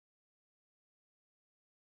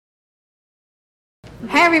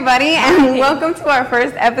Hi, everybody, and welcome to our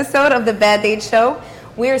first episode of the Bad Date Show.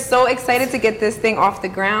 We are so excited to get this thing off the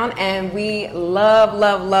ground, and we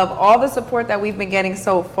love all the support that we've been getting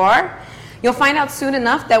so far. You'll find out soon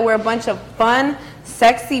enough that we're a bunch of fun,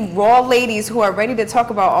 sexy, raw ladies who are ready to talk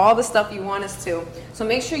about all the stuff you want us to. So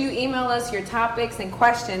make sure you email us your topics and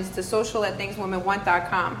questions to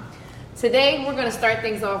social@thingswomenwant.com. Today, we're going to start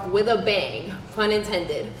things off with a bang, pun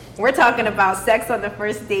intended. We're talking about sex on the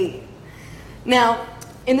first date. Now,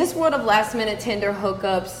 in this world of last-minute Tinder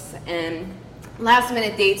hookups and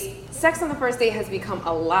last-minute dates, sex on the first date has become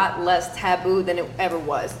a lot less taboo than it ever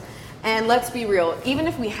was. And let's be real, even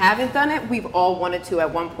if we haven't done it, we've all wanted to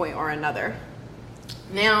at one point or another.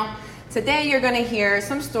 Now, today you're going to hear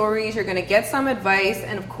some stories, you're going to get some advice,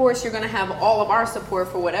 and of course you're going to have all of our support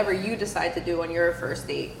for whatever you decide to do on your first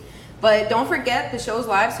date. But don't forget, the show's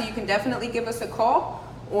live, so you can definitely give us a call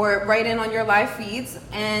or write in on your live feeds.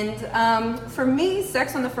 And for me,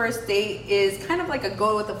 sex on the first date is kind of like a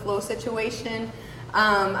go-with-the-flow situation.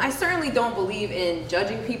 I certainly don't believe in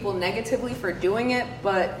judging people negatively for doing it,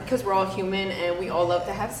 but because we're all human and we all love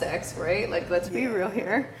to have sex, right? Like, let's be real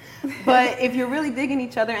here. But if you're really digging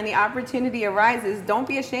each other and the opportunity arises, don't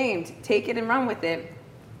be ashamed. Take it and run with it.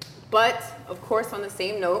 But, of course, on the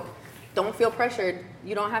same note, don't feel pressured.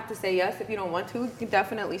 You don't have to say yes if you don't want to. You can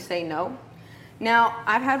definitely say no. Now,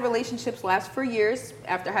 I've had relationships last for years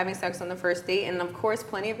after having sex on the first date, and of course,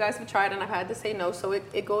 plenty of guys have tried, and I've had to say no, so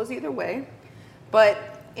it goes either way. But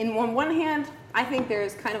on one hand, I think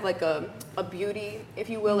there's kind of like a beauty, if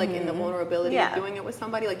you will, like in the vulnerability of doing it with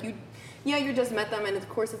somebody. Like you just met them, and of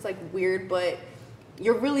course it's like weird, but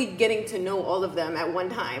you're really getting to know all of them at one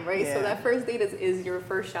time, right? Yeah. So that first date is your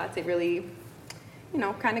first shot to really,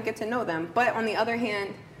 kind of get to know them. But on the other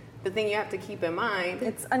hand, the thing you have to keep in mind...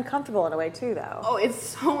 It's uncomfortable in a way, too, though. Oh, it's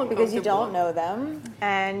so uncomfortable. Because you don't know them.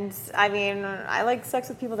 And, I mean, I like sex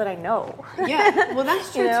with people that I know. Yeah, well,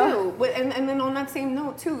 that's true, too. But, and then on that same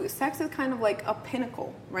note, too, sex is kind of like a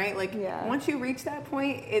pinnacle, right? Like, once you reach that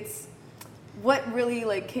point, it's... What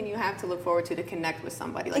really, can you have to look forward to connect with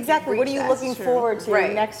somebody? Like, exactly. What are you looking forward to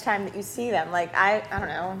next time that you see them? Like, I don't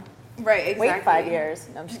know. Right, exactly. Wait 5 years.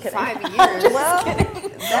 No, I'm just kidding. 5 years? Well,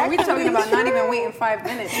 we're talking about not even waiting 5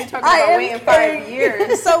 minutes. You're talking about waiting 5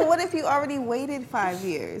 years. So what if you already waited 5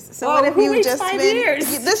 years? So what if you just 5 years?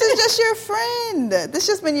 This is just your friend. This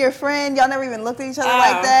just been your friend. Y'all never even looked at each other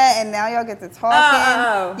like that, and now y'all get to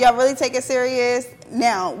talking. Y'all really take it serious.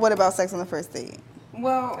 Now, what about sex on the first date?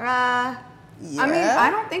 Well, I mean, I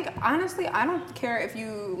don't think, honestly, I don't care if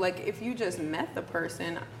you just met the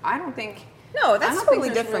person. I don't think... No, that's totally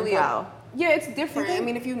different, yeah, it's different. I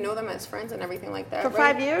mean, if you know them as friends and everything like that. For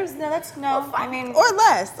 5 years? No, that's I mean... Or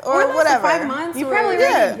less, or whatever. 5 months. You probably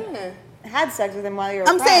had sex with him while you were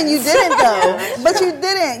I'm saying you didn't, though. But you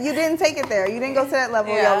didn't. You didn't take it there. You didn't go to that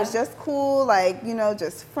level. Y'all was just cool,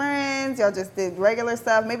 just friends. Y'all just did regular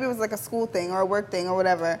stuff. Maybe it was like a school thing or a work thing or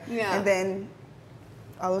whatever. Yeah. And then...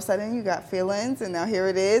 all of a sudden, you got feelings, and now here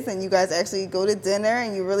it is, and you guys actually go to dinner,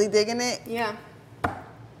 and you're really digging it? Yeah.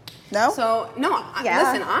 No? So,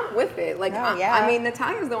 listen, I'm with it. I mean,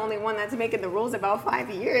 Natalia's the only one that's making the rules about 5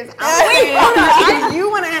 years. If you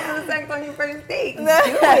want to have sex on your first date, do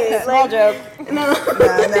it. Small joke. No.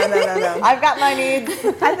 I've got my needs.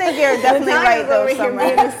 I think you're definitely right, though, Summer.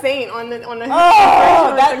 Being a saint on the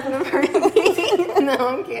first date. No,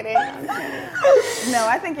 I'm kidding. No,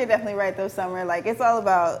 I think you're definitely right, though, Summer. It's all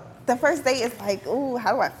about, the first date is ooh,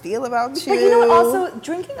 how do I feel about you? But you know what, also,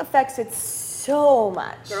 drinking affects it so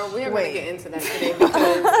much. Girl, we are going to get into that today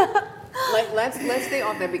because let's stay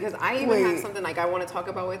off that because I even have something I want to talk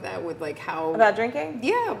about with that with how about drinking?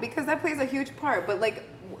 Yeah, because that plays a huge part. But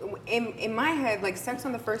in my head, sex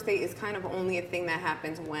on the first date is kind of only a thing that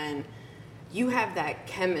happens when you have that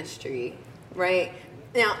chemistry, right?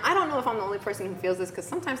 Now, I don't know if I'm the only person who feels this because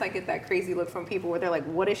sometimes I get that crazy look from people where they're like,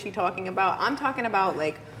 "What is she talking about?" I'm talking about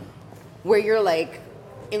where you're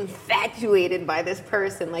infatuated by this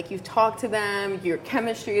person. You've talked to them, your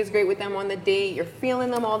chemistry is great with them on the date, you're feeling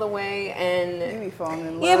them all the way, and you be falling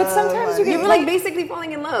in love. Yeah, but sometimes you're basically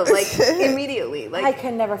falling in love, immediately. I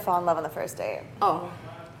can never fall in love on the first date. Oh.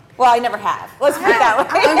 Well, I never have. Let's put it that way.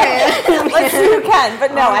 Okay. Let's see who can,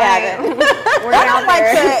 but no, I haven't. We're out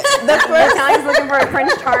there. The first time looking for a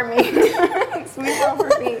Prince Charming. Sweet girl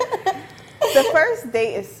for me. The first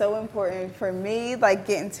date is so important for me,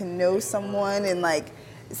 getting to know someone and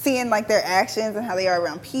seeing their actions and how they are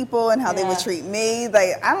around people and how they would treat me.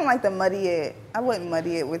 I don't like to muddy it. I wouldn't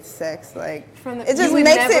muddy it with sex. It just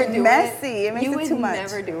makes it messy. It makes it too much. You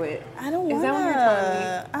would never do it. I don't want to. Is that what you're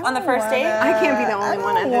telling me? On the first date? I can't be the only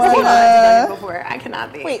one at this table that's done it before. I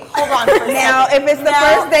cannot be. Wait, hold on for a second. Now, if it's the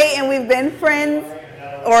first date and we've been friends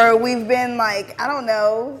or we've been like, I don't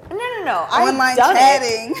know. No. Online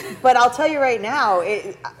chatting. But I'll tell you right now,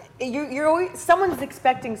 you're always, someone's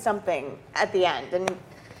expecting something at the end, and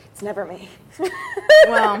it's never me.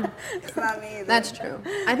 Well, it's not me either. That's true.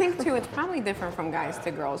 I think too, it's probably different from guys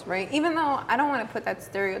to girls, right? Even though I don't want to put that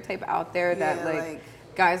stereotype out there that like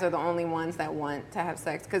guys are the only ones that want to have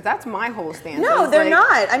sex, because that's my whole stance. No, they're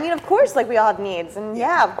not. I mean, of course, like we all have needs, and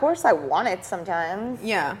yeah, of course, I want it sometimes.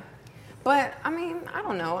 Yeah, but I mean, I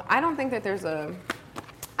don't know. I don't think that there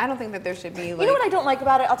should be like. You know what I don't like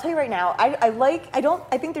about it? I'll tell you right now.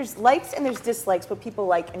 I think there's likes and there's dislikes what people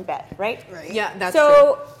like in bed, right? Right. Yeah, that's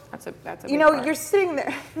true. That's a you know, part. You're sitting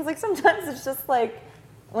there. It's like sometimes it's just like,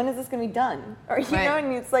 when is this gonna be done? Or you know,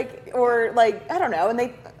 and it's like, or like I don't know, and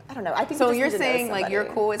I don't know. I think so. You're saying like you're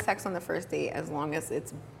cool with sex on the first date as long as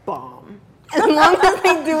it's bomb. As long as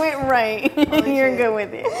they do it right, you're good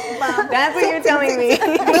with it. That's what you're telling me.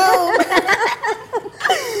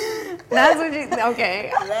 That's what you.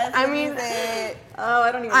 Okay. I mean,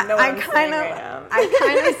 I don't even know what I'm saying right now. I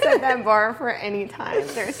kind of set that bar for any time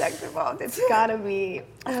there's sex involved. It's gotta be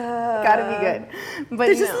good. But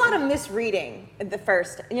there's just a lot of misreading at the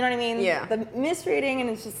first. You know what I mean? Yeah. The misreading, and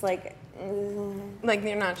it's just like. Like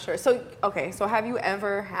you're not sure. So okay. So have you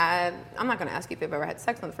ever had? I'm not gonna ask you if you've ever had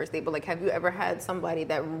sex on the first date, but like, have you ever had somebody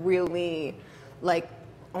that really, like,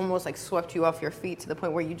 almost like swept you off your feet to the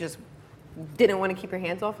point where you just didn't want to keep your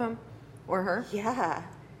hands off him or her? Yeah.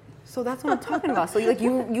 So that's what I'm talking about. So like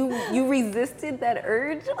you resisted that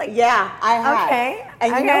urge? Like yeah, I have. Okay.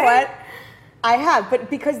 And you know what? I have,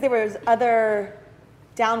 but because there was other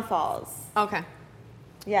downfalls. Okay.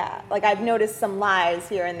 Yeah, like I've noticed some lies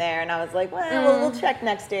here and there, and I was like, well, we'll check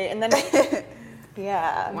next date, and then,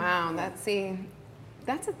 yeah. Wow, that's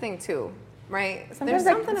a thing too, right? Sometimes,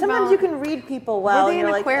 sometimes you can read people well. Was he an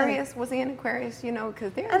Aquarius? Was he an Aquarius? You know,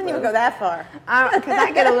 because I didn't even go that far. Because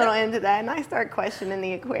I get a little into that, and I start questioning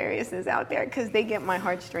the Aquariuses out there because they get my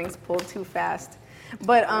heartstrings pulled too fast.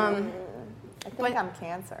 But I think I'm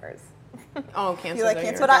Cancers. Oh, Cancer. You like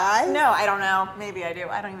Cancer guys? No, I don't know. Maybe I do.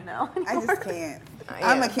 I don't even know. I just can't.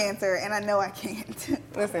 I'm a Cancer, and I know I can't.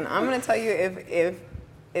 Listen, I'm gonna tell you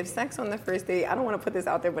if sex on the first date, I don't want to put this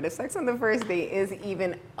out there, but if sex on the first date is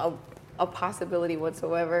even a possibility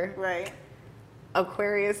whatsoever, right?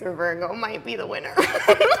 Aquarius or Virgo might be the winner.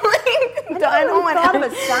 I don't thought of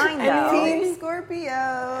a sign though. Team Scorpio.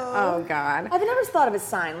 Oh God. I've never thought of a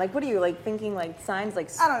sign. Like, what are you like thinking? Like signs? Like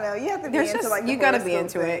I don't know. You have to be into like the you gotta be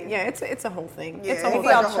into it. Yeah, it's a whole thing. Yeah, it's a whole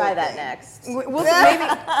maybe I'll try that next. We'll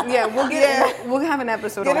have an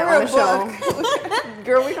episode on it on the show.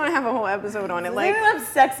 Girl, we're gonna have a whole episode on it. Like, we're gonna have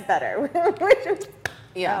sex better.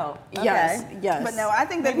 Yeah. Oh, okay. Yes. But no, I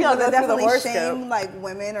think that people that definitely shame like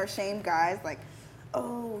women or shame guys like,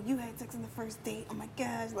 oh, you had sex on the first date. Oh my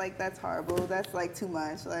gosh, like that's horrible. That's like too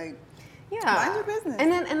much. Like, mind your business.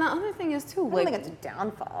 And the other thing is too, like, I don't think it's a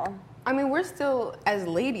downfall. I mean, we're still, as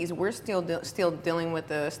ladies, we're still dealing with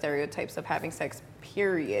the stereotypes of having sex.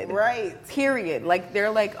 Period. Right. Period. Like they're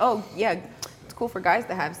like, oh yeah, it's cool for guys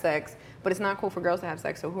to have sex, but it's not cool for girls to have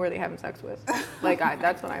sex. So who are they having sex with? Like,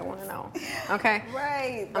 that's what I want to know. Okay.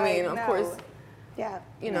 Right. I mean, of course. Yeah.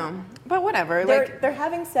 You know, but whatever. They're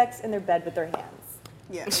having sex in their bed with their hands.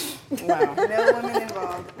 Yeah. Wow. No women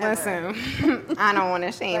involved. Listen, I don't want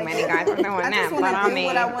to shame any guys for doing that, but I mean,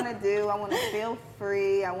 what I want to do. I want to feel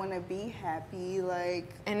free. I want to be happy.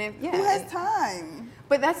 Like, and who has time?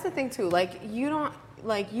 But that's the thing too. Like, you don't.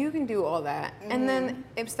 Like, you can do all that, and then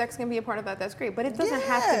if sex can be a part of that, that's great. But it doesn't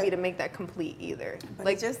have to be to make that complete either. But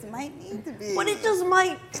like, it just might need to be. But it just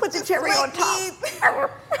might put the cherry on top.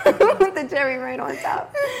 Put the cherry right on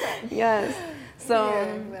top. Yes. So.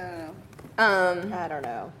 Yeah, I don't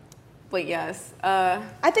know. But yes.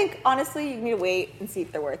 I think honestly, you need to wait and see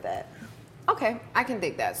if they're worth it. Okay, I can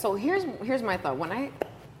dig that. So here's my thought. When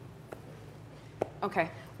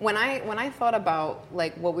I thought about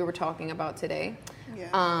like what we were talking about today,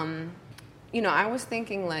 you know, I was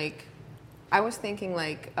thinking like,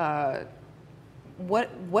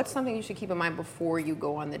 what's something you should keep in mind before you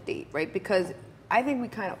go on the date, right? Because I think we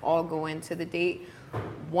kind of all go into the date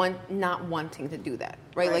not wanting to do that,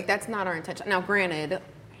 right? Like that's not our intention. Now, granted,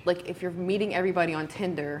 like if you're meeting everybody on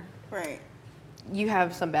Tinder, right, you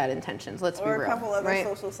have some bad intentions. Let's be real, or a couple other right?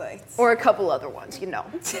 social sites, or a couple other ones, you know.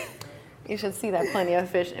 You should see that Plenty of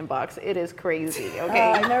Fish inbox. It is crazy.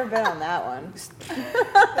 Okay, I've never been on that one.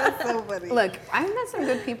 That's so funny. Look, I've met some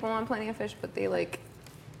good people on Plenty of Fish, but they like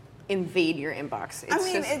invade your inbox.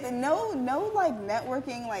 It's no like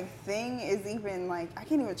networking like thing is even like I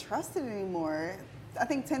can't even trust it anymore. I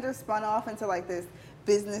think Tinder spun off into like this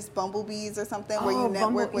business bumblebees or something where you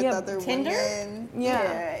network with other Tinder? women.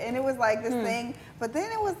 Yeah. And it was like this thing, but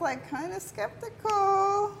then it was like kind of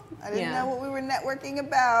skeptical. I didn't know what we were networking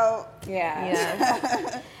about.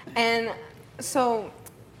 Yeah. And so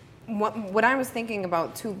what I was thinking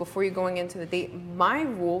about too before you going into the date, my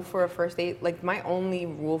rule for a first date, like my only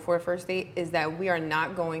rule for a first date is that we are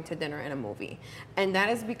not going to dinner and a movie. And that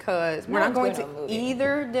is because we're not going to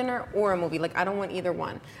either dinner or a movie. Like I don't want either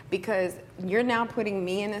one, because you're now putting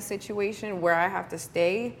me in a situation where I have to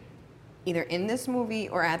stay either in this movie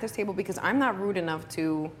or at this table because I'm not rude enough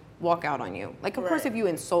to walk out on you. Like of course if you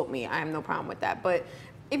insult me, I have no problem with that. But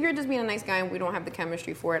if you're just being a nice guy and we don't have the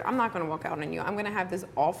chemistry for it, I'm not going to walk out on you. I'm going to have this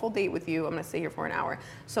awful date with you. I'm going to stay here for an hour.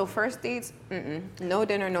 So first dates, no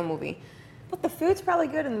dinner, no movie. But the food's probably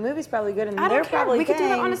good and the movie's probably good and I they're don't care. probably We can do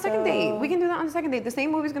that on a so- second date. We can do that on a second date. The same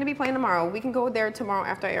movie's going to be playing tomorrow. We can go there tomorrow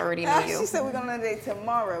after I already know you. She said we're going on a date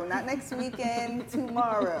tomorrow, not next weekend,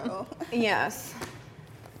 tomorrow. Yes.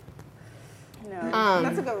 No,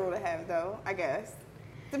 that's a good rule to have, though, I guess.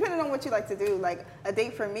 Depending on what you like to do. Like, a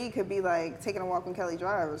date for me could be like taking a walk on Kelly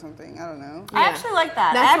Drive or something. I don't know. I actually like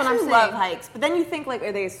that. That's I what I'm actually love saying. hikes. But then you think, like,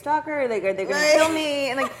 are they a stalker? Like, are they going to kill me?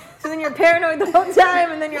 And, like, so then you're paranoid the whole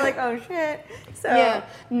time. And then you're like, oh, shit. So Yeah.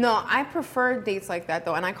 No, I prefer dates like that,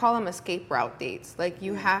 though. And I call them escape route dates. Like,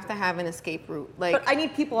 you have to have an escape route. Like, But I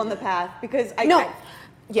need people on the path because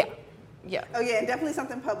Yeah. Oh, yeah, definitely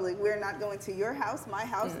something public. We're not going to your house, my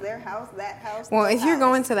house, their house, that house. Well, this if you're house.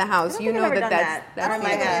 going to the house, you know I've that never done that's I don't my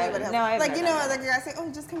think head. anybody else. No, I've like, never you know, done like a guy say,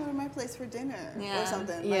 oh, just come over to my place for dinner or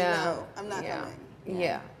something. Like, Yeah. no, I'm not coming.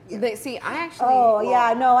 Yeah. But see, I actually. Oh,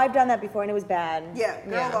 yeah. No, I've done that before and it was bad. Yeah,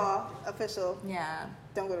 girl Yeah. law, official. Yeah.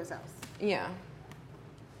 Don't go to his house. Yeah.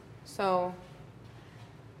 So.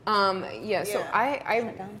 So Yeah.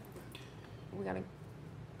 I. We gotta.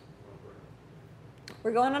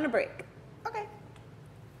 We're going on a break. Okay.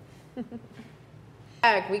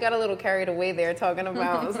 We got a little carried away there talking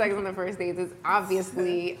about sex on the first dates. It's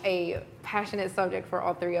obviously a passionate subject for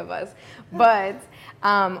all three of us. But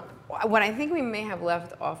what I think we may have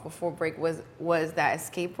left off before break was that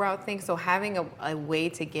escape route thing. So having a way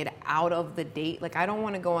to get out of the date. Like I don't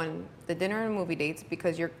want to go on the dinner and movie dates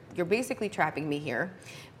because you're basically trapping me here.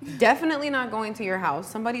 Definitely not going to your house.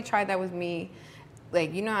 Somebody tried that with me.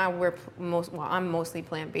 Like, you know how I'm mostly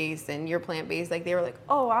plant-based and you're plant-based. Like, they were like,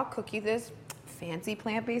 oh, I'll cook you this fancy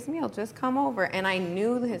plant-based meal. Just come over. And I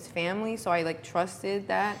knew his family, so I, like, trusted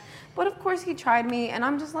that. But, of course, he tried me, and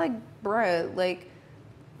I'm just like, bruh, like,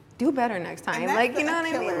 do better next time. Like, you know what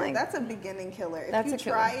I mean? Like, that's a beginning killer. If That's you a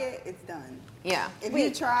killer. try it, it's done. yeah. If you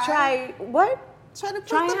Try what? try to put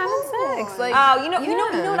Try the having move sex, on. like- Oh, you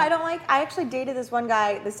know what I don't like? I actually dated this one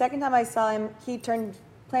guy. The second time I saw him, he turned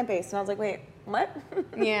plant-based, and I was like, wait, what?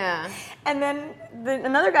 Yeah. And then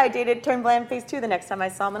another guy I dated turned plant-based too the next time I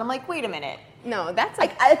saw him, and I'm like, wait a minute. No, that's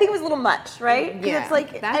Like, I think it was a little much, right? 'Cause Yeah. it's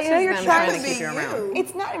like, That's I know just you're them trying trying to to keep be you around. you.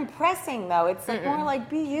 It's not impressing though. It's like more like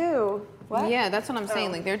be you. What? Yeah, that's what I'm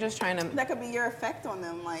saying. Like, they're just trying to. That could be your effect on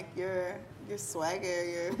them, like your swagger,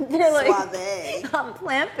 your They're like, suave. I'm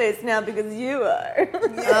plant-based now because you are.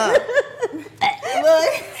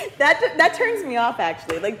 Look, that turns me off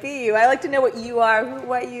actually. Like be you. I like to know what you are,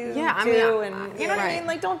 what you Yeah, I do, mean, and you know what I right. mean.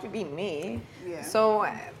 Like don't be me. yeah. So,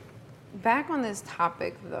 back on this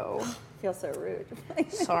topic, though. I feel so rude.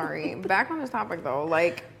 Sorry. Back on this topic, though,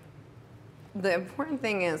 like, the important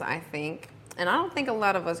thing is, I think, and I don't think a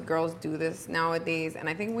lot of us girls do this nowadays, and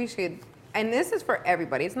I think we should, and this is for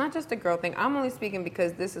everybody. It's not just a girl thing. I'm only speaking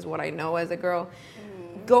because this is what I know as a girl.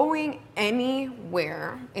 Going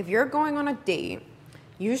anywhere, if you're going on a date,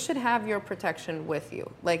 you should have your protection with you.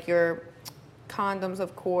 Like your condoms,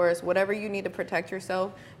 of course, whatever you need to protect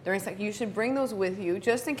yourself during sex. You should bring those with you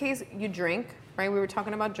just in case you drink, right? We were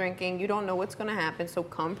talking about drinking. You don't know what's going to happen, so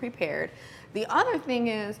come prepared. The other thing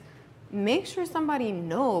is make sure somebody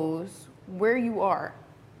knows where you are,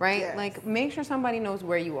 right? Yes. Like make sure somebody knows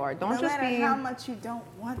where you are. Don't no just matter be how much you don't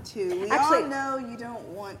want to, we Actually, all know you don't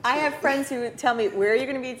want to. I have friends who tell me, where are you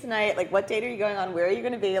going to be tonight? Like, what date are you going on? Where are you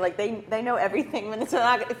going to be? Like, they know everything. And so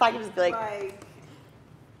if I could just be like,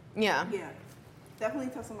 yeah. Yeah.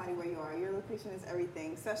 Definitely tell somebody where you are. Your location is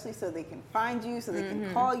everything, especially so they can find you, so they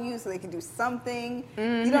can call you, so they can do something.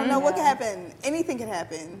 You don't know what could happen. Anything could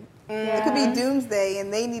happen. It could be doomsday,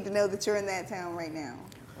 and they need to know that you're in that town right now.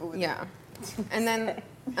 Yeah. And then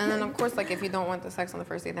of course, like if you don't want the sex on the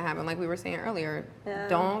first date to happen, like we were saying earlier, Yeah.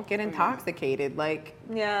 don't get intoxicated. Like,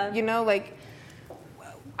 Yeah. you know, like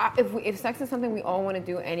if sex is something we all want to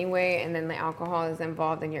do anyway, and then the alcohol is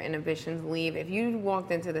involved and your inhibitions leave, if you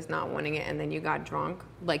walked into this not wanting it and then you got drunk,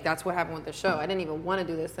 like that's what happened with the show. I didn't even want to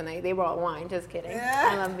do this tonight. They brought wine. Just kidding. Yeah.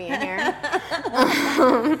 I love being here.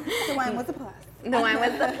 The wine was a plus. The wine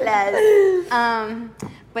was a plus.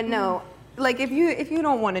 But no, like if you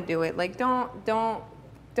don't want to do it, like don't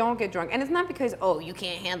get drunk. And it's not because, oh, you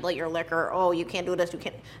can't handle your liquor, oh, you can't do this, you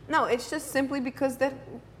can't. No, it's just simply because that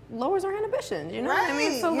lowers our inhibitions, you know what I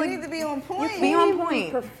mean? So you need to be on point. Be on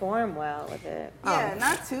point. Perform well with it. Yeah,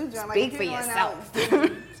 not too drunk. Speak for yourself.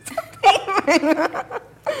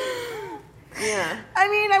 Yeah. I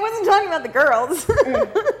mean, I wasn't talking about the girls.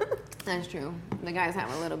 That's true. The guys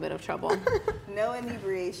have a little bit of trouble. No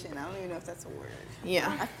inebriation. I don't even know if that's a word.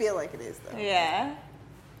 Yeah. I feel like it is, though. Yeah.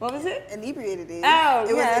 What was it? Inebriated is. Oh,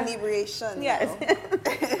 it was inebriation. Yes.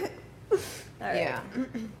 Yeah.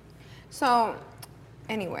 So,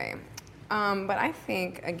 anyway, but I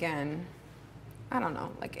think, again, I don't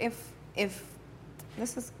know, like if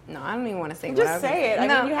this is, no, I don't even want to say just say it. I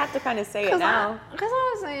mean, you have to kind of say it now. Because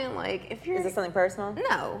I was saying, like, if you're... Is this something personal?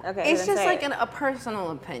 No. Okay. It's just like a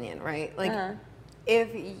personal opinion, right? Like,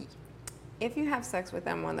 if you have sex with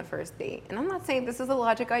them on the first date, and I'm not saying this is the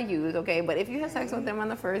logic I use, okay, but if you have sex with them on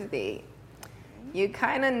the first date, you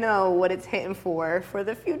kind of know what it's hitting for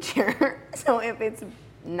the future. So if it's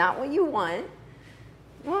not what you want,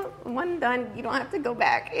 well, one done, you don't have to go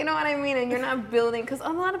back. You know what I mean? And you're not building, because a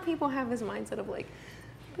lot of people have this mindset of like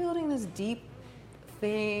building this deep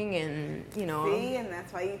thing, and you know. See, and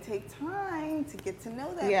that's why you take time to get to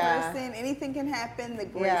know that person. Anything can happen. The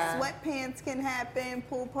gray sweatpants can happen.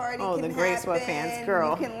 Pool party can happen. Oh, the gray sweatpants,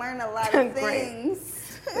 girl. You can learn a lot of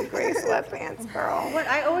things. The gray sweatpants, girl. What?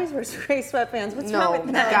 I always wear gray sweatpants. What's wrong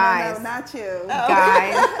with that? Guys. No, not you. Oh.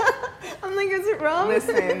 Guys. I'm like, is it wrong?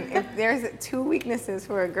 Listen, if there's 2 weaknesses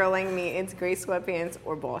for a girl like me, it's gray sweatpants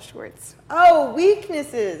or ball shorts. Oh,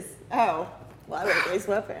 weaknesses. Oh. Well, I wear gray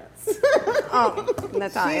sweatpants. Oh,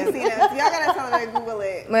 Natalia. Y'all gotta tell her to Google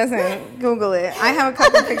it. Listen, Google it. I have a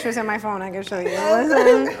couple pictures in my phone I can show you.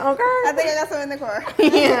 Listen, okay? I think I got some in the car.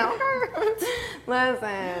 Yeah, okay.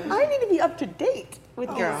 Listen. I need to be up to date with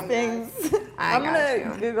these things. I'm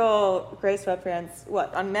gonna Google gray sweatpants.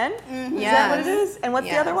 What, on men? Mm-hmm. Is that what it is? And what's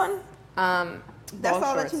the other one? That's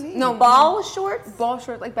all that you need. No, ball shorts? Ball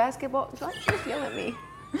shorts, like basketball. Don't just yell at me.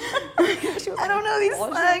 I don't know these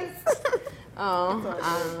slangs. Oh,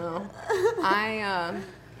 I don't know.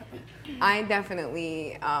 I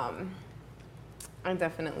definitely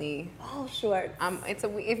ball shorts.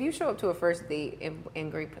 If you show up to a first date in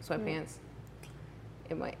gray sweatpants,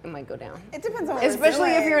 it might go down. It depends on what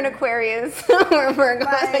especially if you're an Aquarius or Virgo.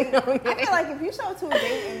 I feel like if you show up to a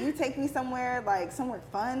date and you take me somewhere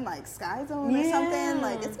fun, like Sky Zone or something,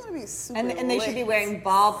 like it's gonna be super. And they should be wearing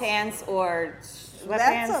ball pants or sweatpants.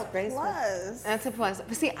 That's a plus. That's a plus.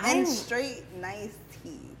 But see, I'm straight, nice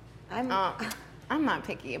teeth. I'm not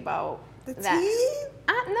picky about the that. teeth.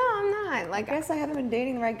 No, I'm not. Like, I guess I haven't been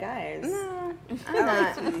dating the right guys. No, I'm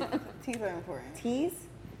not. Teeth are important. Teeth.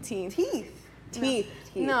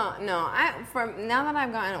 No. From now that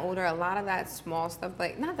I've gotten older, a lot of that small stuff,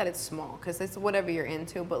 like, not that it's small, because it's whatever you're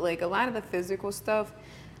into, but like a lot of the physical stuff,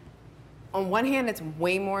 on one hand, it's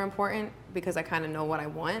way more important because I kind of know what I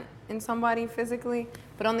want in somebody physically.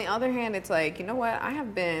 But on the other hand, it's like, you know what? I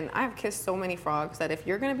have kissed so many frogs that if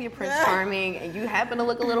you're going to be a Prince Charming and you happen to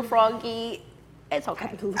look a little froggy, it's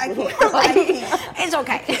okay. I can't. It's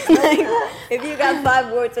okay. If you got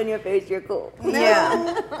 5 warts on your face, you're cool.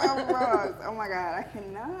 No, frogs. Oh my God, I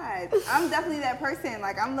cannot. I'm definitely that person.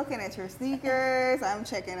 Like, I'm looking at your sneakers. I'm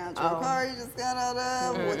checking out your car you just got out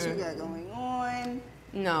of, what you got going on.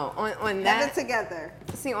 No, on that. Have it together.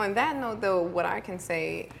 See, on that note, though, what I can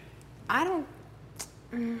say, I don't.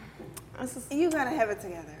 You gotta have it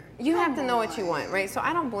together. You have to know what you want, right? So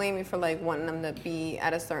I don't blame you for like wanting them to be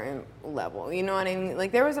at a certain level. You know what I mean?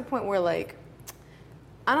 Like there was a point where like,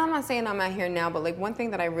 and I'm not saying I'm not here now, but like one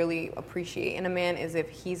thing that I really appreciate in a man is if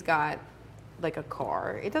he's got like a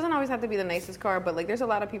car. It doesn't always have to be the nicest car, but like there's a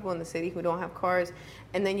lot of people in the city who don't have cars,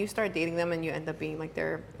 and then you start dating them and you end up being like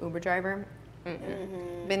their Uber driver.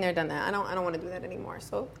 Mm-hmm. Been there, done that. I don't want to do that anymore.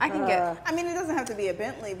 So I can get. I mean, it doesn't have to be a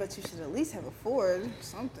Bentley, but you should at least have a Ford,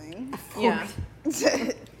 something. Yeah.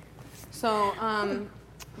 So,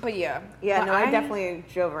 but yeah. Yeah, no, I definitely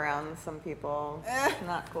drove around some people.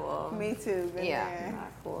 Not cool. Me too. Been there.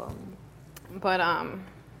 Not cool. But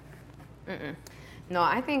no,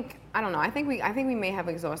 I don't know. I think we may have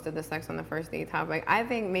exhausted the sex on the first date topic. I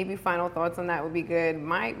think maybe final thoughts on that would be good.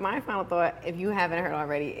 My final thought, if you haven't heard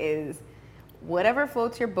already, is whatever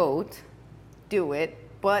floats your boat, do it,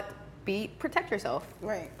 but protect yourself.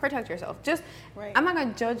 Right. Protect yourself. Just, right. I'm not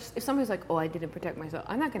going to judge, if somebody's like, oh, I didn't protect myself,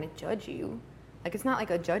 I'm not going to judge you. Like, it's not like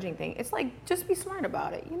a judging thing. It's like, just be smart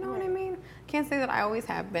about it. You know what I mean? Can't say that I always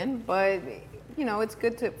have been, but, you know, it's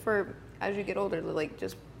good as you get older, to, like,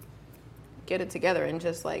 just get it together and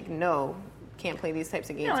just, like, no, can't play these types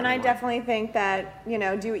of games and anymore. I definitely think that, you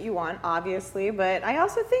know, do what you want, obviously, but I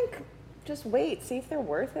also think just wait, see if they're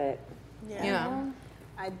worth it. Yeah.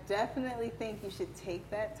 I definitely think you should take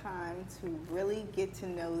that time to really get to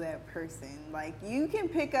know that person. Like, you can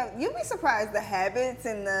pick up, you'll be surprised the habits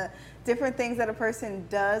and the different things that a person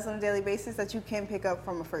does on a daily basis that you can pick up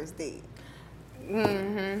from a first date.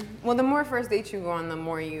 Mm-hmm. Well, the more first dates you go on, the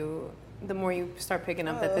more you start picking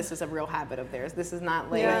up that this is a real habit of theirs. This is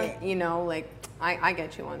not like, you know, like, I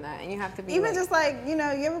get you on that. And you have to be even like, just like, you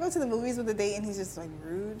know, you ever go to the movies with a date and he's just like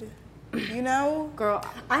rude? You know? Girl,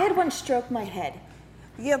 I had one stroke my head.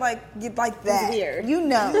 Yeah, like that. Weird. You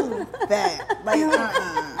know that. Like,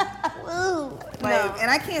 Like, and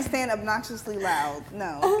I can't stand obnoxiously loud.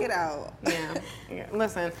 No, get out. Yeah.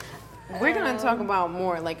 Listen, we're gonna talk about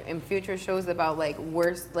more like in future shows about like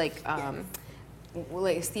worst like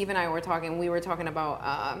like Steve and I were talking. We were talking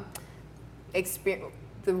about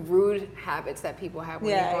the rude habits that people have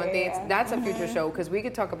when they go on dates. That's a future show because we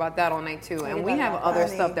could talk about that all night too. And we have other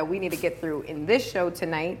stuff that we need to get through in this show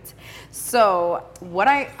tonight. So what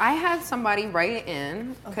I had somebody write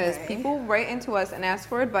in because people write into us and ask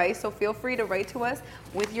for advice. So feel free to write to us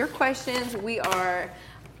with your questions. We are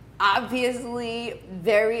obviously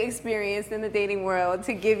very experienced in the dating world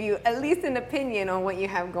to give you at least an opinion on what you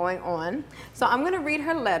have going on. So I'm going to read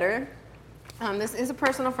her letter. This is a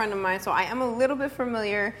personal friend of mine, so I am a little bit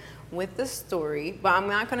familiar with the story, but I'm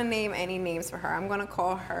not going to name any names for her. I'm going to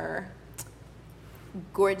call her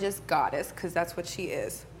Gorgeous Goddess, because that's what she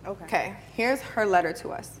is. Okay, here's her letter to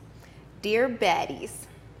us. Dear Baddies.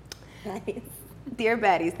 Nice. Dear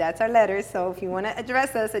Baddies, that's our letter, so if you want to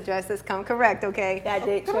address us, come correct, okay? Bad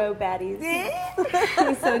date show, baddies.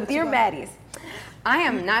 So, Dear Baddies, I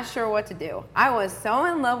am not sure what to do. I was so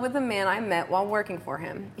in love with the man I met while working for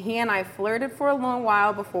him. He and I flirted for a long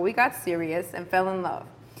while before we got serious and fell in love.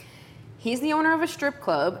 He's the owner of a strip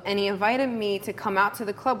club, and he invited me to come out to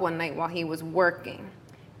the club one night while he was working.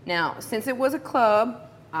 Now, since it was a club,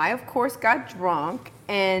 I, of course, got drunk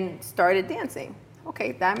and started dancing.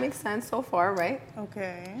 Okay, that makes sense so far, right?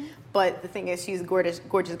 Okay. But the thing is, she's gorgeous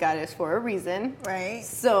goddess for a reason. Right.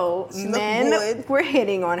 So men were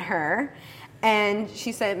hitting on her. And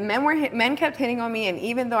she said, men kept hitting on me, and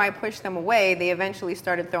even though I pushed them away, they eventually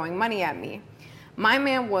started throwing money at me. My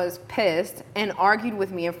man was pissed and argued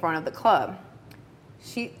with me in front of the club.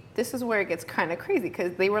 This is where it gets kind of crazy,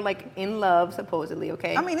 because they were like in love, supposedly,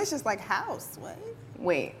 okay? I mean, it's just like house, what?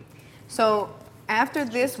 Wait. So after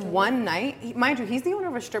this one night, mind you, he's the owner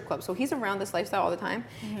of a strip club, so he's around this lifestyle all the time.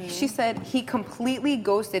 Mm-hmm. She said he completely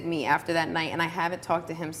ghosted me after that night, and I haven't talked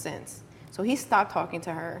to him since. So he stopped talking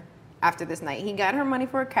to her after this night. He got her money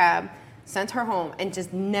for a cab, sent her home, and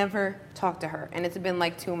just never talked to her. And it's been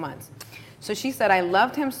like 2 months. So she said, I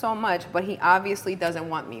loved him so much, but he obviously doesn't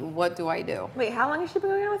want me. What do I do? Wait, how long has she been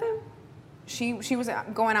going out with him? She was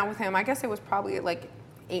going out with him, I guess it was probably like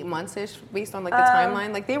 8 months-ish, based on like the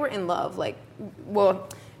timeline. Like, they were in love. Like, well,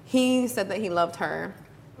 he said that he loved her.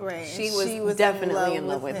 Right. She was definitely in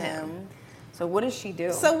love with him. So what does she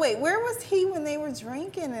do? So wait, where was he when they were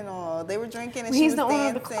drinking and all? They were drinking and he's the owner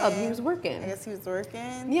of the club. He was working. I guess he was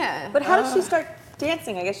working. Yeah. But how did she start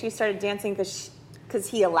dancing? I guess she started dancing because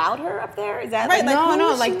he allowed her up there? Is that right? Like,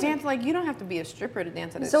 no, like dance. Like, you don't have to be a stripper to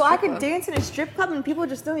dance at a strip club. So I could club. dance in a strip club and people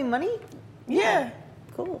just throw me money? Yeah.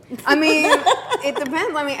 Cool. I mean, it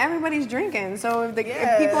depends. I mean, everybody's drinking. So if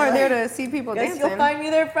people are there to see people Guess dancing. You'll find me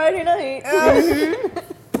there Friday night.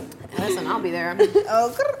 Listen, I'll be there.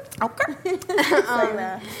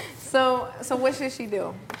 Okay. So what should she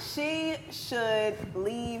do? She should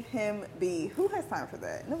leave him be. Who has time for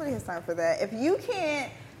that? Nobody has time for that. If you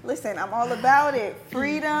can't, listen, I'm all about it.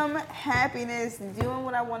 Freedom, happiness, doing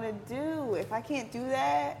what I want to do. If I can't do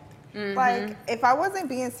that, like, if I wasn't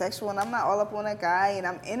being sexual and I'm not all up on a guy and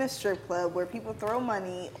I'm in a strip club where people throw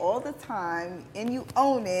money all the time and you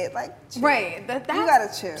own it, like, chill. Right. You gotta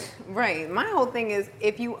chill. Right. My whole thing is,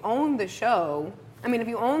 if you own the show, if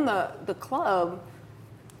you own the club,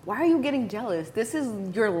 why are you getting jealous? This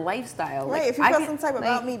is your lifestyle. Right. Like, if you feel some type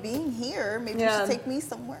about me being here, maybe you should take me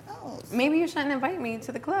somewhere else. Maybe you shouldn't invite me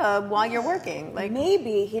to the club while you're working. Like,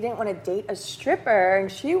 maybe he didn't want to date a stripper,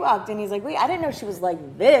 and she walked in. He's like, "Wait, I didn't know she was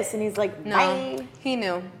like this." And he's like, "No, bye." He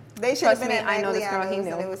knew." They should have been at I know this girl. He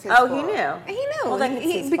knew. It was his fault. He knew. He knew. Well, then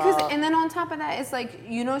it's his fault. And then on top of that, it's like,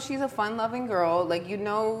 she's a fun-loving girl. Like,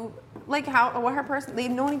 like what her person,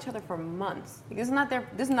 they've known each other for months. Like, this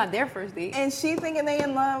is not their first date. And she thinking they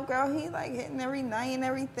in love, girl. He like hitting every night and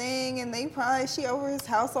everything, and she over his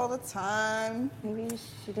house all the time. Maybe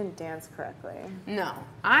she didn't dance correctly. No,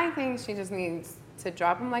 I think she just needs to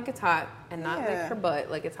drop him like it's hot and not lick her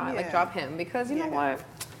butt like it's hot. Like drop him, because you know what?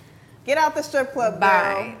 Get out the strip club,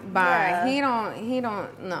 Bye. girl. Bye. Yeah. He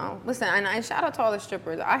don't, no. Listen, and shout out to all the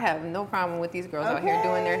strippers. I have no problem with these girls out here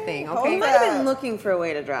doing their thing, okay? He might have been looking for a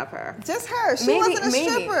way to drop her. Just her. She wasn't a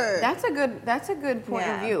stripper. That's a good point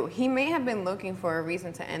of view. He may have been looking for a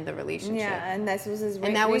reason to end the relationship. Yeah, and that was his reason.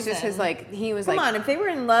 And that was just his, like, he was Come like... on, if they were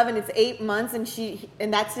in love and it's 8 months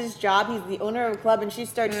and that's his job, he's the owner of a club and she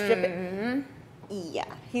starts stripping... Yeah.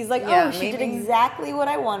 He's like, she did exactly what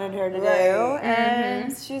I wanted her to do,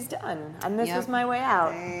 and she's done. And this was my way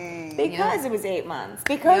out. Dang. Because it was 8 months.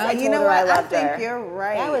 Because I told her I loved her. I think you're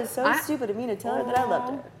right. That was so stupid of me to tell her that I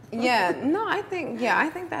loved her. Yeah, no, I think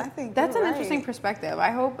that's an interesting perspective.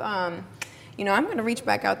 I hope, you know, I'm going to reach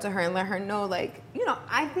back out to her and let her know, like, you know,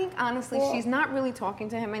 I think honestly she's not really talking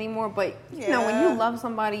to him anymore, but, you know, when you love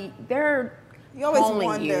somebody, you always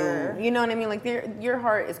wonder. You know what I mean? Like, your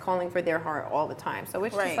heart is calling for their heart all the time. So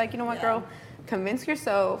it's just like, you know what, girl? Convince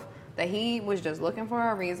yourself that he was just looking for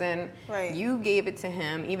a reason. Right. You gave it to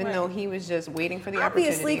him, even though he was just waiting for the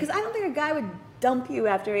opportunity. Obviously, because I don't think a guy would dump you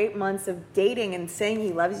after 8 months of dating and saying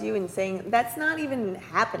he loves you and saying that's not even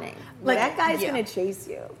happening. Like, that guy's going to chase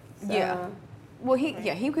you. So. Yeah. Well, he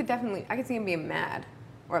could definitely, I could see him being mad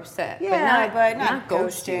or upset. Yeah, but not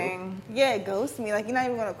ghosting. Yeah, ghost me. Like, you're not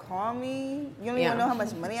even gonna call me. You don't even know how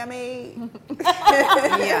much money I made.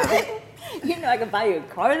 You know I could buy you a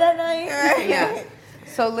car that night. Yeah.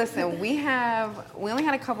 So listen, we only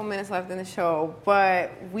had a couple minutes left in the show,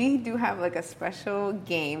 but we do have like a special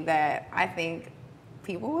game that I think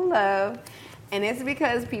people will love. And it's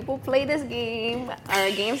because people play this game, or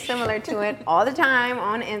a game similar to it, all the time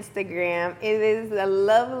on Instagram. It is the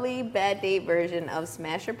lovely Bad Date version of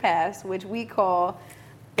Smash or Pass, which we call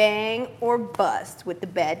Bang or Bust with the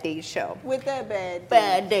Bad Date Show. With that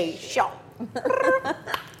Bad Date Show.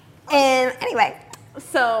 And anyway,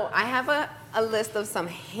 so I have a list of some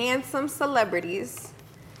handsome celebrities,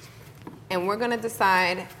 and we're going to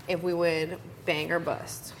decide if we would bang or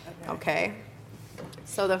bust, okay?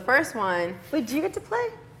 So the first one... Wait, do you get to play?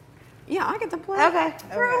 Yeah, I get to play. Okay.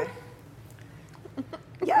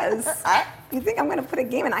 Yes. You think I'm going to put a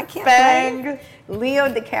game and I can't bang. Play?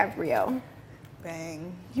 Leo DiCaprio.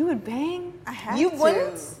 Bang. You would bang? I have you to.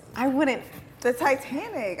 Wouldn't? I wouldn't. The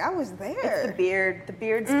Titanic. I was there. It's the beard. The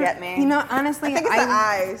beards get me. You know, honestly... I think it's the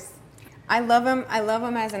eyes. I love him. I love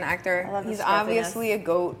him as an actor. He's obviously a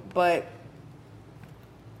GOAT, but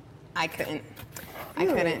I couldn't. I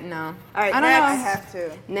couldn't, no. All right, I don't next. know. I have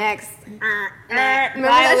to. Next.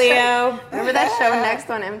 Bye, Leo. Remember that show Next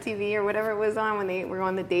on MTV or whatever it was on when they were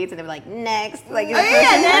on the dates and they were like, next. Like,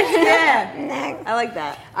 next. Yeah. Next. I like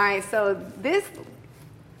that. All right, so this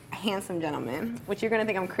handsome gentleman, which you're going to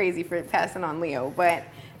think I'm crazy for passing on Leo, but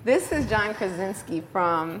this is John Krasinski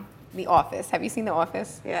from The Office. Have you seen The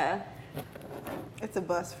Office? Yeah. It's a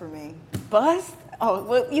bust for me. Bust? Oh,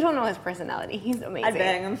 well, you don't know his personality. He's amazing. I'd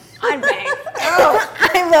bang him. I'd bang. Oh,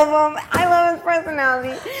 I love him. I love his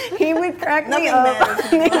personality. He would crack me up.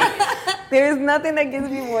 There's nothing that gives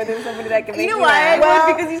me more than somebody that can make me laugh.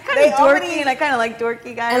 Well, because he's kind of dorky, and I kind of like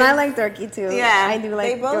dorky guys. And I like dorky, too. Yeah. I do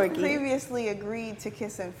like dorky. They both previously agreed to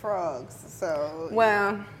kissing frogs, so...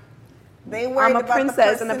 Well, they were I'm a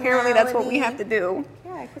princess, and apparently that's what we have to do.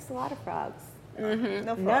 Yeah, I kissed a lot of frogs. Mm-hmm.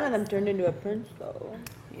 No frogs. None of them turned into a prince, though.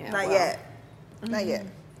 Yeah, Not yet. Not yet.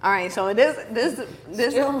 All right, so this.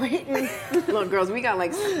 Still waiting. Look, girls, we got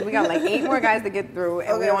like 8 more guys to get through,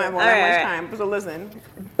 and we don't have that much time. So listen,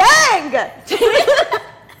 bang!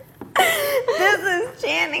 This is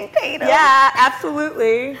Channing Tatum. Yeah,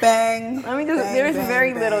 absolutely. Bang. Let me just. Bang, There's bang,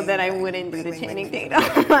 very bang, little that I bang, wouldn't do bang, to bang, Channing bang,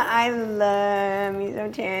 Tatum. I love me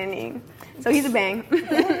some Channing. So he's a bang.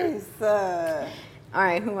 Yes. All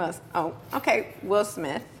right, who else? Oh, okay, Will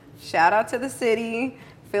Smith. Shout out to the city,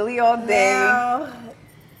 Philly all day. Now,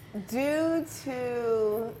 due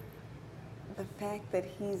to the fact that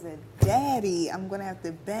he's a daddy, I'm gonna have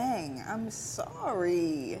to bang. I'm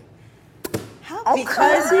sorry. How?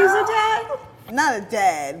 Because he's a dad? Not a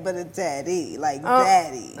dad, but a daddy, like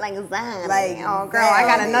daddy. Like that. Like, oh, girl, I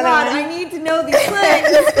got another God, one. I need to know these slangs.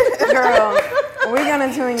 Girl, we're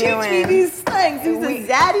gonna tune you in. Teach me these slangs. Who's a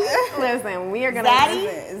zaddy? Listen, we are gonna. Zaddy?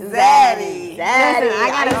 Zaddy. Listen, I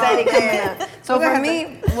got a zaddy coming up. So for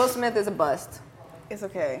me, Will Smith is a bust. It's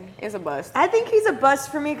okay. It's a bust. I think he's a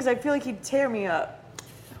bust for me because I feel like he'd tear me up.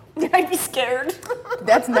 I'd be scared.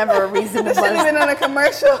 That's never a reason to This isn't bust. even on a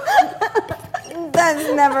commercial.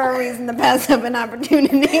 That's never a reason to pass up an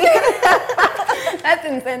opportunity. That's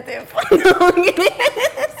incentive. Sign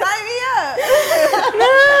me up.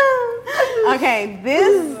 No. Okay,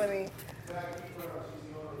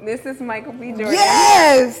 this is Michael B. Jordan.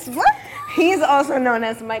 Yes. What? He's also known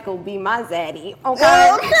as Michael B. My Zaddy.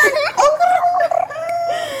 Okay.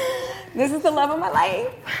 This is the love of my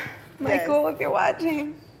life. Michael, if you're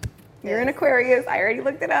watching. You're an Aquarius. I already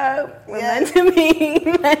looked it up. We're meant to be.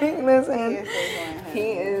 Listen,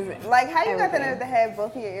 he is like, how you got that to have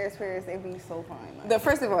both of your ears pierced? It'd be so fine. Like.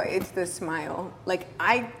 First of all, it's the smile. Like,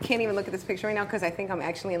 I can't even look at this picture right now because I think I'm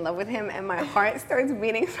actually in love with him, and my heart starts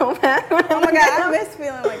beating so fast. Oh my God, I miss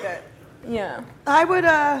feeling like that. Yeah. I would.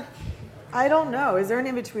 I don't know. Is there an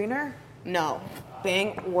in betweener? No,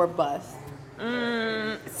 bang or bust.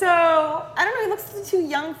 So I don't know. He looks too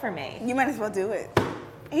young for me. You might as well do it.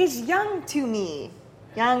 He's young to me.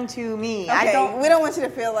 Young to me. Okay, we don't want you to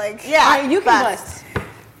feel like... Yeah, you can bust.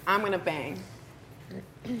 I'm going to bang.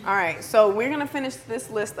 All right, so we're going to finish this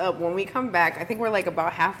list up when we come back. I think we're like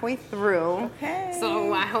about halfway through. Okay.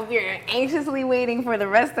 So I hope you're anxiously waiting for the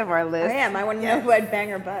rest of our list. I am. I want to know who I'd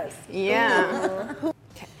bang or bust. Yeah.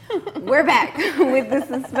 We're back with the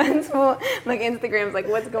suspenseful, like Instagram's like,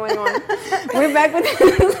 what's going on? We're back with the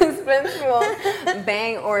suspenseful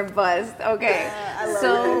bang or bust. Okay,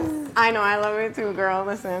 I know, I love it too, girl,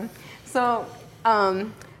 listen. So,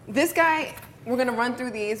 this guy, we're gonna run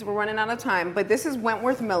through these, we're running out of time, but this is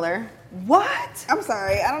Wentworth Miller. What? I'm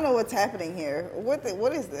sorry, I don't know what's happening here. What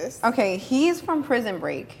is this? Okay, he's from Prison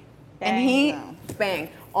Break. Bang. And he, bang,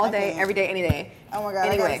 all day, every day, any day. Oh my God,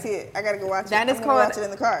 anyway, I gotta see it. I gotta go watch it. That is I'm called, watch it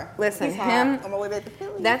in the car. Listen, him, on my way back to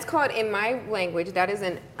Philly. That's called, in my language, that is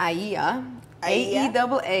an AEA.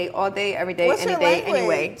 A-E-double-A, all day, every day, What's any day,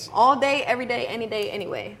 anyway. All day, every day, any day,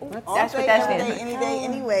 anyway. That's what that stands for. Any day,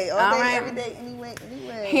 anyway. All day, every day, anyway,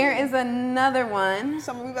 anyway. Here is another one.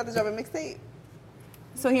 Summer, we about to drop a mixtape.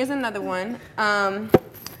 So here's another one.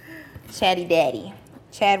 Chatty Daddy.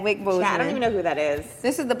 Chadwick Boseman. I don't even know who that is.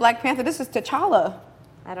 This is the Black Panther. This is T'Challa.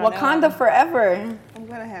 I don't know. Wakanda forever. I'm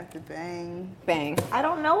gonna have to bang. Bang. I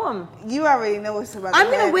don't know him. You already know what's about.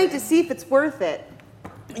 I'm gonna wait to see if it's worth it.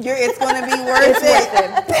 It's gonna be worth it.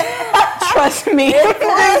 Trust me. It's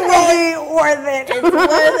gonna be worth it. It's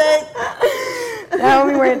worth it. That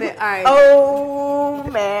will be worth it. All right. Oh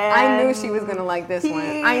man. I knew she was gonna like this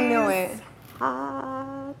one. I knew it.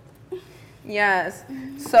 Hot. Yes.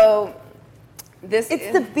 So it's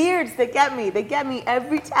the beards that get me. They get me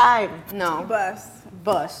every time. No. Bust.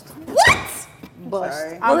 What? Bust.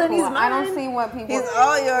 Sorry. Well, then he's mine. I don't see what people. He's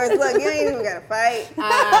all yours. Look, you ain't even gotta fight.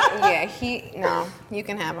 No, you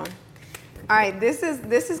can have him. All right, this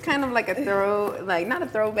is kind of like not a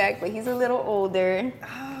throwback, but he's a little older.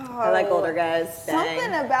 Oh, I like older guys.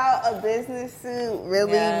 Something about a business suit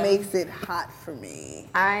really makes it hot for me.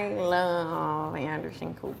 I love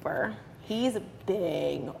Anderson Cooper. He's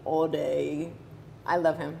big all day. I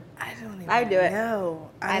love him. I don't even I do it.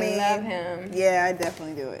 know. I love him. Yeah, I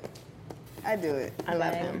definitely do it. I do it. I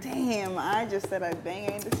love him. Damn, I just said I'd bang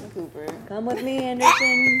Anderson Cooper. Come with me,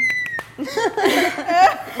 Anderson.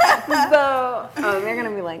 So, they're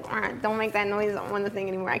gonna be like, all right, don't make that noise on the thing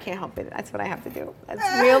anymore. I can't help it. That's what I have to do.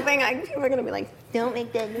 That's the real thing. People are gonna be like, don't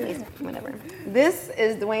make that noise. Whatever. This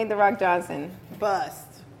is Dwayne "The Rock" Johnson. Bust.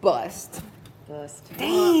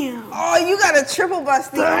 Damn. Oh, you got a triple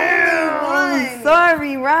bust. The only one.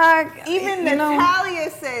 Sorry, Rock. Even Natalia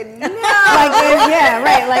said no.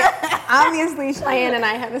 Like, obviously Cheyenne and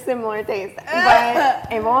I have a similar taste. But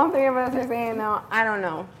if all three of us are saying no, I don't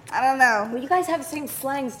know. Well, you guys have the same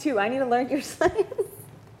slangs too. I need to learn your slangs.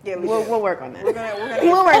 Yeah, we'll work on that. We'll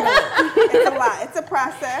work on it. It's a lot. It's a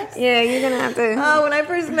process. Yeah, you're gonna have to. Oh, when I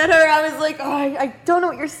first met her, I was like, I don't know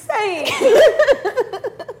what you're saying.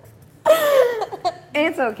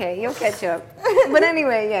 It's okay. You'll catch up. But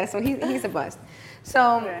anyway, yeah. So he's a bust.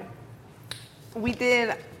 So we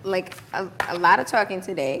did like a lot of talking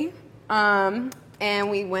today, and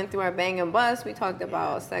we went through our bang and bust. We talked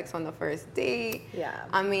about sex on the first date. Yeah.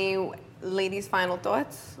 I mean, ladies' final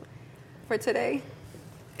thoughts for today.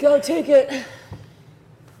 Go take it.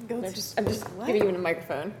 I'm just giving you a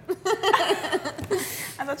microphone.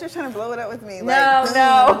 I thought you were trying to blow it up with me. No. We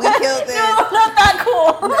killed this. No, not that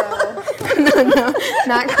cool. No,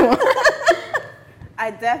 not cool.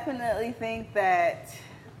 I definitely think that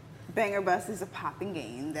Banger Bus is a popping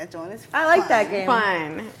game. That joint is fun. I like that game.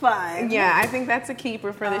 Fun. Yeah, I think that's a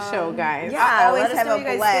keeper for the show, guys. Yeah, I always have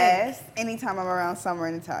a blast anytime I'm around Summer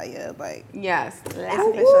and Natalia. Like, yes. It's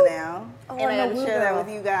official now. And I got to share that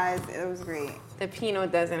with you guys. It was great. The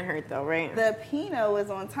Pinot doesn't hurt though, right? The Pinot was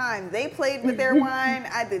on time. They played with their wine.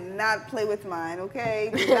 I did not play with mine, okay?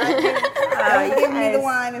 Do not give me the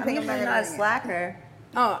wine and think I'm not a slacker.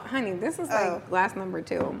 Oh, honey, this is like glass number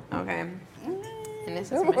 2, okay? And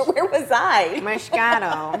this is where was I?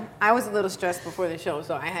 Moscato. I was a little stressed before the show,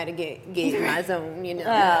 so I had to get in my zone, you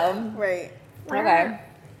know. Right. Okay.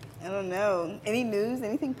 I don't know. Any news?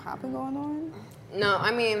 Anything popping going on? No,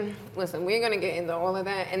 I mean, listen, we're going to get into all of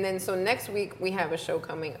that. And then, so next week, we have a show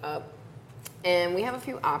coming up. And we have a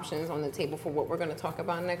few options on the table for what we're going to talk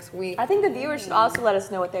about next week. I think the viewers should also let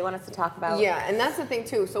us know what they want us to talk about. Yeah, and that's the thing,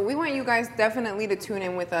 too. So we want you guys definitely to tune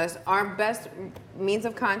in with us. Our best means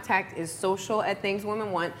of contact is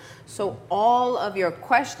social@thingswomenwant. So all of your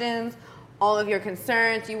questions, all of your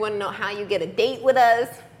concerns, you want to know how you get a date with us,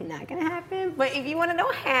 not going to happen. But if you want to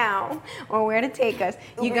know how or where to take us,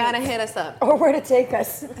 you got to hit us up. Or where to take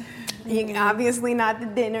us. Obviously not the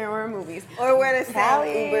dinner or movies. Or where to send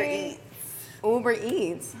Uber Eats. Uber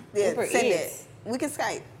Eats. Yeah, Uber send Eats. it. We can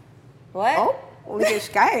Skype. What? Oh, we can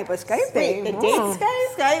Skype. A Skype date. The date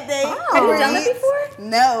Skype? Skype date. Oh. Have you done it before?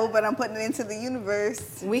 No, but I'm putting it into the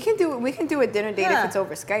universe. We can do a dinner date if it's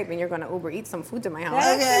over Skype and you're going to Uber Eat some food to my house.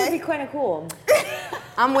 That actually would be kind of cool.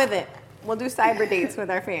 I'm with it. We'll do cyber dates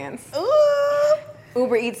with our fans. Ooh.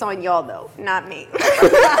 Uber Eats on y'all though, not me.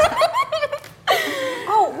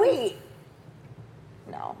 Oh, wait.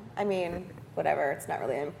 No. I mean, whatever. It's not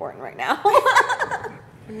really important right now.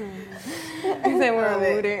 You said we're Love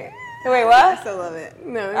it. Uber. Wait, I what? still love it.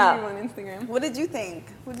 No, it's Oh. on Instagram. What did you think?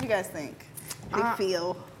 What did you guys think? Big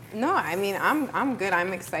feel. No, I mean I'm good.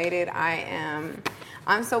 I'm excited.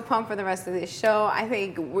 I'm so pumped for the rest of this show. I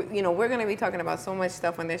think we're going to be talking about so much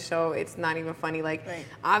stuff on this show. It's not even funny. Like,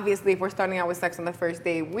 Obviously, if we're starting out with sex on the first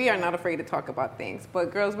day, we are not afraid to talk about things.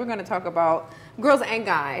 But girls, we're going to talk about girls and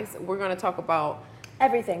guys. We're going to talk about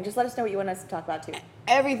Everything. Just let us know what you want us to talk about, too.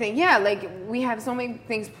 everything. Yeah, like we have so many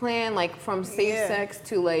things planned, like from safe sex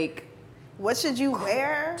to like What should you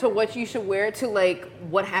wear? to what you should wear to like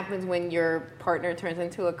what happens when your partner turns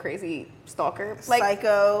into a crazy stalker, like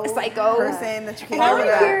psycho person that you can't I get want rid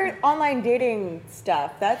to of. hear online dating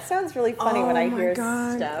stuff. That sounds really funny when I hear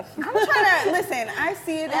stuff. I'm trying to listen. I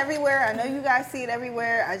see it everywhere. I know you guys see it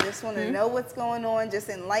everywhere. I just want to know what's going on. Just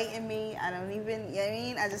enlighten me. I don't even. You know what I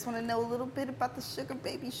mean? I just want to know a little bit about the sugar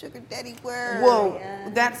baby, sugar daddy world.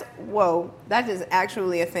 Whoa, that is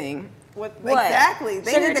actually a thing. What? Exactly.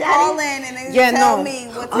 They Sugar need to daddy? call in and they need to tell me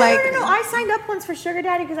what's like, No. I signed up once for Sugar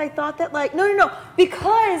Daddy because I thought that, like, no.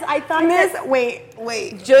 Because I thought that.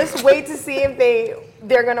 Wait. Just wait to see if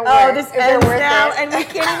they're gonna work. Oh, this if they're ends worth now, it. and we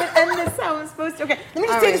can't even end this how I'm supposed to. Okay, let me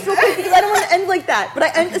just say this real quick because I don't want to end like that. But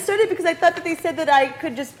I started because I thought that they said that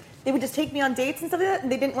they would just take me on dates and stuff like that,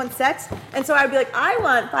 and they didn't want sex. And so I'd be like, I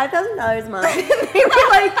want $5,000 a month. And they were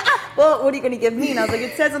like, well, what are you going to give me? And I was like,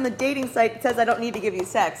 it says on the dating site, it says I don't need to give you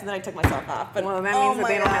sex. And then I took myself off. But well, that means that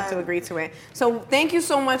they don't have to agree to it. So thank you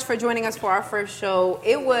so much for joining us for our first show.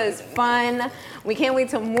 It was fun. We can't wait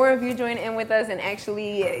till more of you join in with us and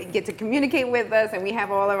actually get to communicate with us. And we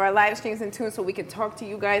have all of our live streams in tune so we can talk to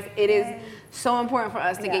you guys. It is so important for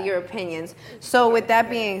us to get your opinions. So with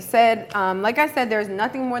that being said, like I said, there's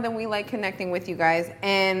nothing more than we like connecting with you guys.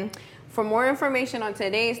 And for more information on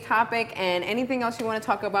today's topic and anything else you want to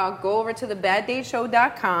talk about, go over to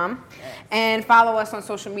thebaddateshow.com and follow us on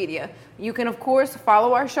social media. You can, of course,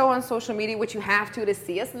 follow our show on social media, which you have to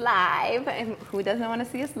see us live. And who doesn't want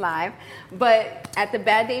to see us live? But at The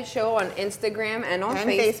Bad Date Show on Instagram and on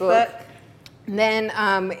Facebook. Then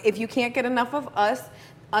if you can't get enough of us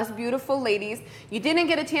beautiful ladies. You didn't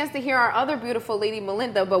get a chance to hear our other beautiful lady,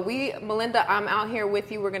 Melinda, but Melinda, I'm out here with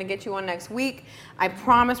you. We're going to get you on next week. I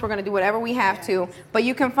promise we're going to do whatever we have to. But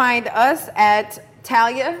you can find us at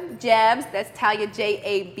Talia Jabs. That's Talia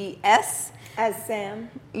Jabs. As Sam.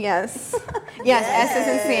 Yes. Yes, S as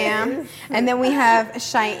in Sam. And then we have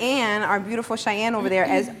Cheyenne, our beautiful Cheyenne over there,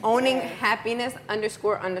 as Owning Happiness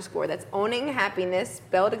 __. That's Owning Happiness,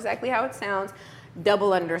 spelled exactly how it sounds. _.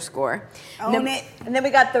 Own it. And then we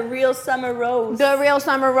got The Real Summer Rose. The Real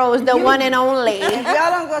Summer Rose, the one and only. If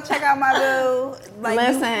y'all don't go check out my boo,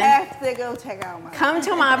 Listen. you have to go check out my boo. Come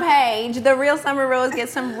to my page, The Real Summer Rose. Get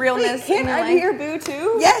some realness. Can't in your I life. be your boo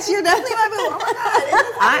too? Yes, you're definitely my boo.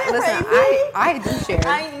 Oh my God. I do share.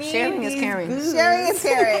 I need Sharing is these caring. boos. Sharing is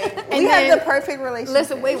caring. We then- have the perfect relationship.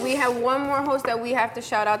 Listen, wait, we have one more host that we have to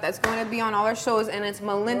shout out that's going to be on all our shows, and it's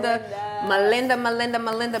Melinda,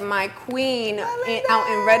 my queen. out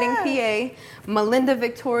in Reading, PA. Melinda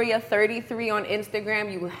Victoria 33 on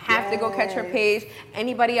Instagram. You have to go catch her page.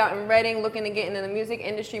 Anybody out in Reading looking to get into the music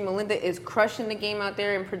industry, Melinda is crushing the game out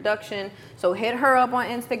there in production. So hit her up on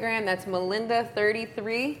Instagram. That's Melinda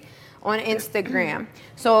 33 on Instagram.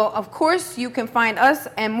 So of course you can find us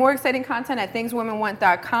and more exciting content at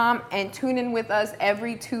thingswomenwant.com, and tune in with us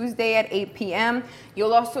every Tuesday at 8 p.m.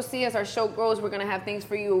 You'll also see as our show grows, we're going to have things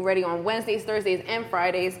for you ready on Wednesdays, Thursdays, and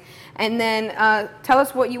Fridays. And then tell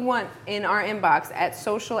us what you want in our inbox at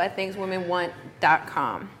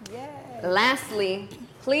social@thingswomenwant.com. Yay. Lastly,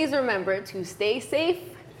 please remember to stay safe,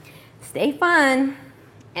 stay fun,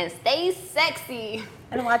 and stay sexy.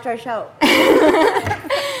 And watch our show.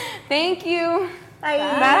 Thank you. Bye.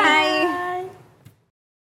 Bye.